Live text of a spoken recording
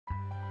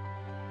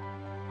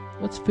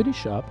Let's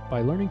finish up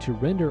by learning to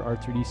render our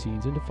 3D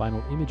scenes into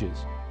final images.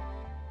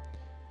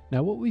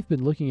 Now, what we've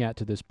been looking at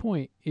to this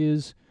point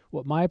is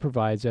what Maya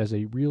provides as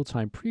a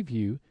real-time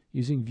preview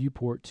using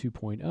Viewport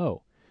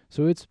 2.0.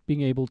 So it's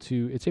able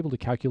to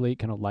calculate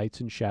kind of lights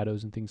and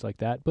shadows and things like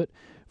that. But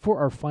for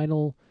our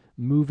final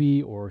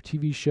movie or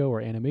TV show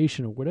or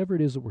animation or whatever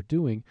it is that we're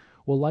doing,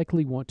 we'll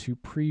likely want to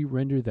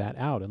pre-render that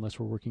out unless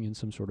we're working in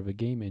some sort of a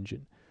game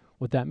engine.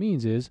 What that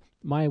means is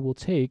Maya will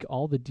take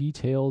all the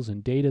details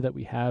and data that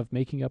we have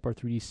making up our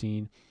 3D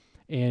scene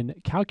and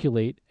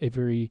calculate a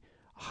very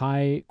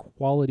high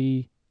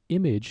quality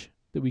image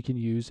that we can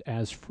use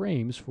as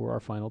frames for our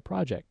final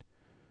project.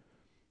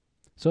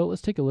 So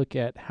let's take a look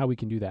at how we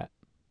can do that.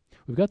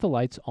 We've got the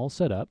lights all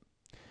set up.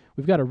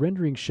 We've got a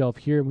rendering shelf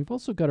here, and we've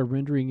also got a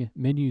rendering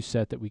menu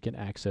set that we can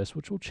access,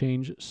 which will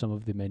change some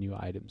of the menu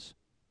items.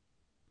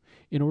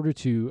 In order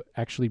to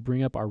actually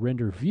bring up our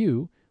render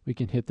view, we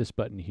can hit this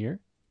button here,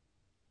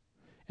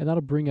 and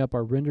that'll bring up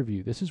our render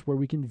view. This is where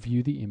we can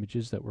view the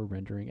images that we're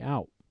rendering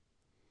out.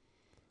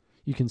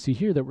 You can see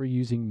here that we're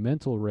using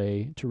Mental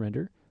Ray to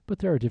render, but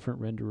there are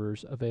different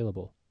renderers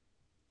available.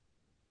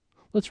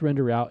 Let's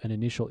render out an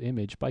initial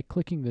image by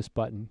clicking this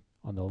button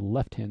on the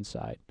left-hand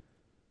side.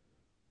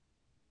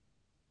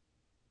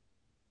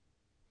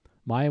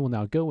 Maya will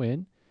now go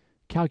in,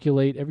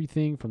 calculate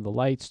everything from the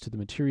lights to the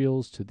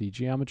materials to the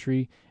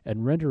geometry,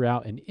 and render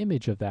out an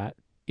image of that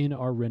in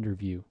our render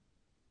view.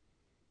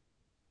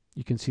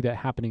 You can see that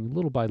happening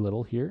little by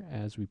little here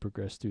as we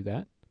progress through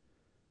that.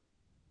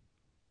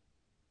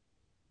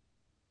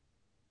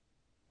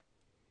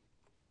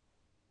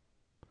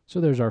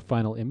 So there's our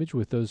final image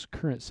with those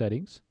current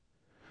settings.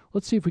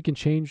 Let's see if we can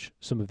change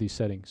some of these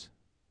settings.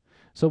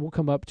 So we'll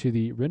come up to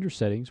the render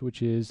settings,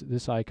 which is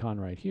this icon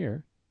right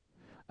here,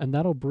 and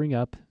that'll bring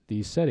up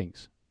these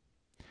settings.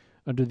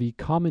 Under the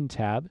Common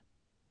tab,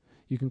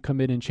 you can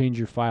come in and change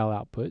your file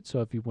output. So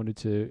if you wanted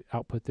to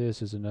output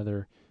this as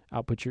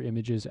output your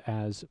images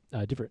as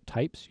different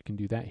types, you can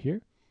do that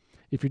here.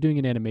 If you're doing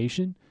an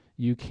animation,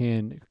 you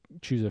can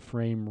choose a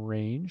frame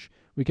range.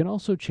 We can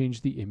also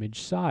change the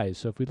image size.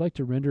 So if we'd like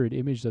to render an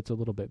image that's a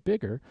little bit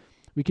bigger,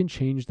 we can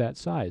change that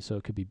size. So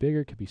it could be bigger,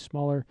 it could be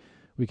smaller.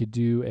 We could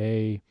do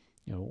a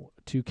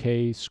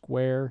 2K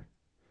square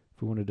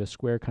if we wanted a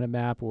square kind of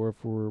map, or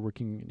if we're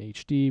working in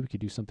HD, we could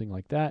do something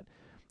like that.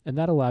 And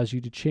that allows you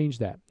to change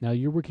that. Now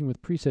you're working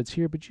with presets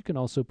here, but you can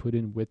also put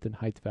in width and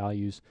height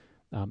values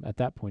at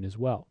that point as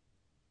well.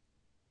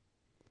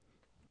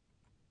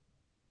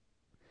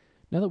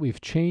 Now that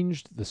we've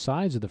changed the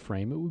size of the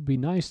frame, it would be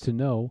nice to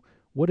know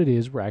what it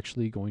is we're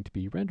actually going to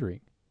be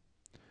rendering.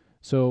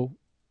 So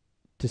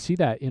to see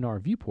that in our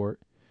viewport,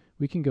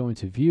 we can go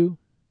into View,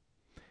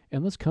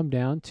 and let's come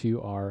down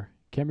to our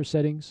camera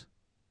settings,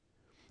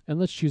 and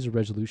let's choose a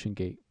resolution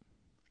gate.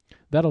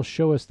 That'll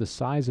show us the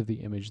size of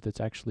the image that's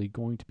actually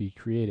going to be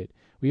created.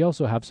 We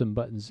also have some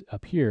buttons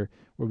up here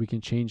where we can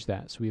change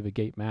that. So we have a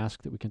gate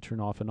mask that we can turn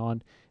off and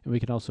on, and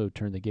we can also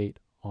turn the gate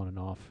on and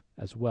off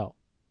as well.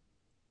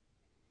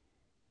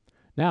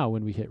 Now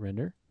when we hit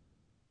render,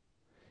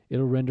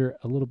 it'll render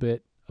a little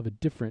bit of a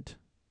different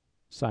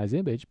size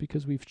image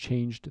because we've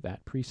changed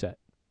that preset.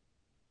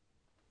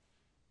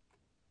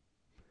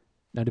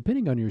 Now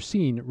depending on your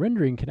scene,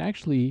 rendering can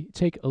actually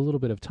take a little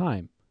bit of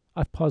time.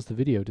 I've paused the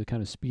video to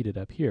kind of speed it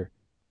up here.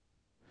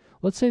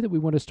 Let's say that we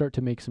want to start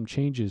to make some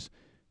changes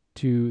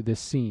to this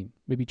scene,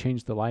 maybe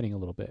change the lighting a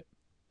little bit.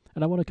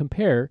 And I want to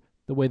compare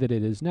the way that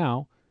it is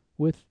now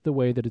with the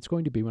way that it's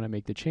going to be when I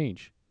make the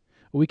change.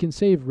 Well, we can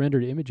save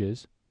rendered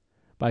images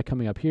by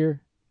coming up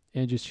here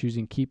and just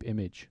choosing Keep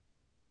Image.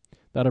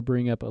 That'll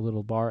bring up a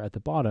little bar at the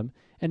bottom,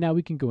 and now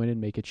we can go in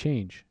and make a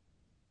change.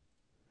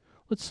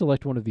 Let's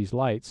select one of these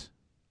lights,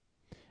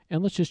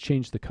 and let's just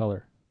change the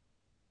color.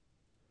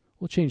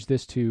 We'll change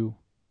this to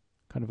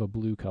kind of a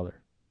blue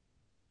color.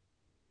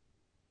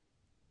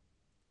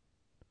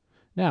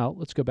 Now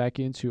let's go back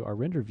into our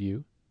render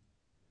view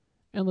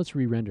and let's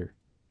re-render.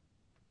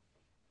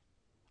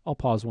 I'll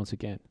pause once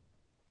again.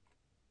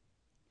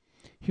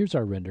 Here's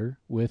our render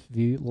with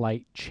the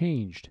light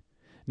changed.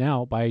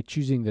 Now by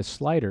choosing this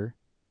slider,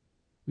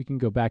 we can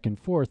go back and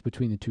forth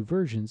between the two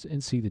versions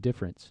and see the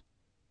difference.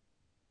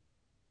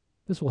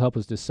 This will help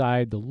us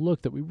decide the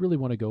look that we really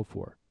want to go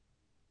for.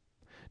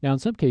 Now in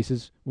some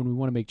cases, when we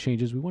want to make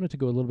changes, we want it to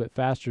go a little bit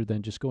faster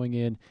than just going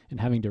in and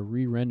having to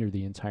re-render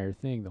the entire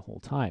thing the whole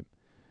time.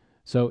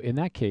 So in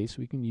that case,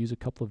 we can use a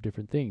couple of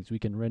different things. We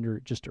can render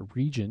just a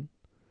region,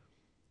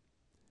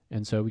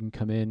 and so we can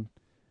come in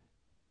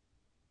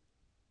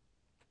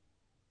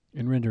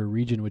and render a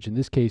region, which in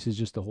this case is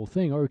just the whole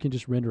thing, or we can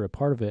just render a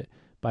part of it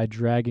by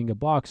dragging a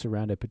box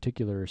around a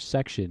particular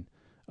section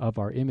of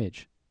our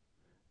image.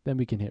 Then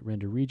we can hit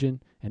render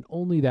region, and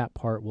only that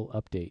part will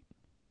update.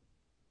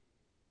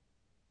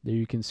 There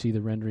you can see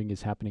the rendering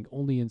is happening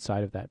only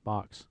inside of that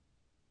box.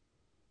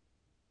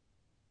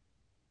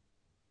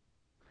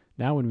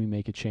 Now when we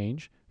make a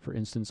change, for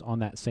instance on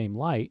that same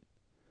light,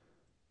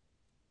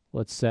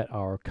 let's set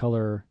our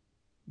color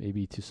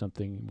maybe to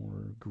something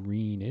more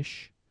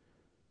greenish.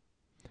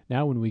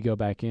 Now when we go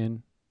back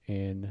in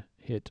and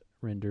hit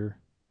render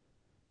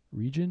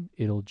region,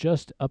 it'll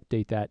just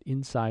update that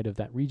inside of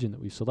that region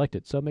that we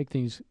selected. So make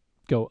things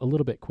go a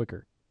little bit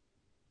quicker.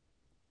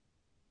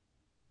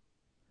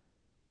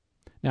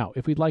 Now,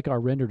 if we'd like our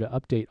render to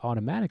update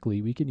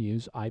automatically, we can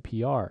use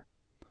IPR.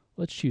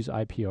 Let's choose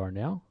IPR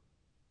now.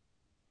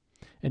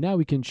 And now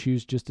we can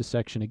choose just a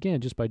section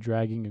again, just by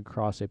dragging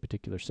across a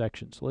particular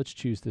section. So let's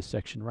choose this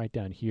section right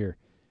down here.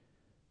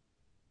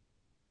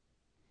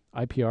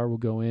 IPR will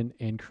go in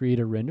and create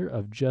a render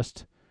of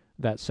just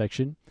that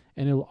section,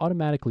 and it'll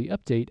automatically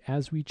update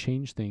as we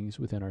change things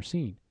within our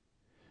scene.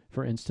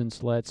 For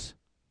instance, let's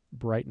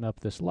brighten up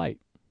this light.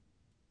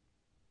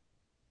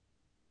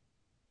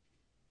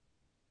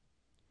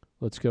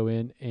 Let's go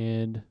in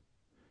and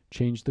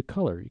change the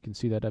color. You can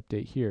see that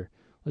update here.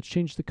 Let's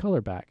change the color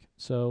back.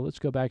 So let's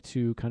go back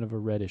to kind of a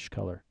reddish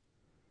color.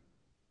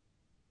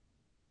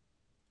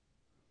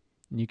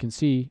 And you can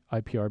see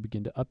IPR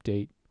begin to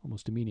update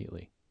almost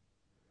immediately.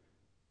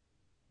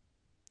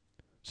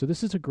 So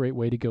this is a great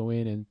way to go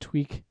in and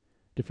tweak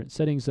different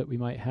settings that we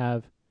might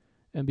have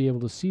and be able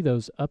to see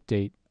those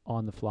update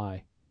on the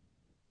fly.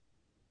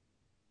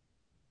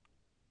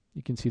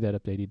 You can see that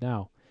updated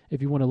now.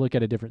 If you want to look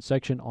at a different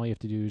section, all you have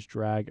to do is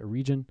drag a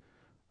region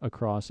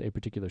across a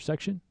particular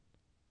section,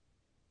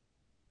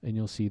 and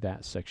you'll see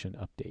that section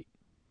update.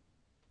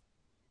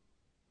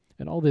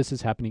 And all this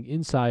is happening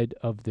inside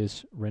of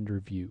this render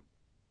view.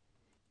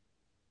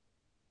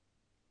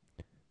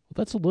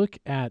 Let's look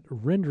at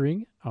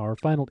rendering our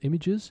final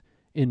images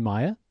in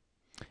Maya.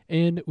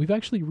 And we've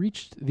actually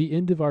reached the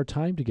end of our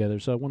time together,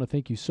 so I want to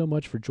thank you so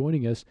much for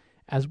joining us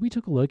as we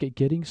took a look at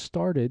getting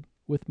started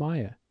with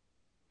Maya.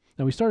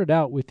 Now, we started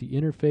out with the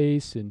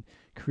interface and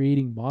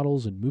creating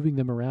models and moving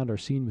them around our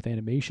scene with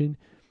animation.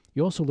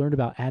 You also learned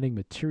about adding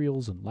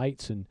materials and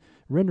lights and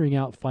rendering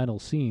out final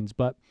scenes,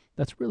 but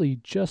that's really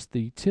just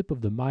the tip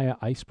of the Maya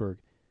iceberg.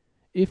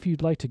 If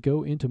you'd like to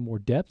go into more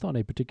depth on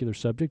a particular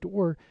subject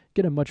or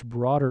get a much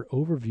broader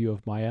overview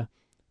of Maya,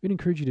 we'd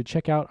encourage you to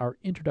check out our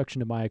Introduction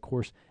to Maya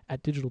course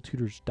at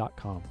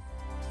digitaltutors.com.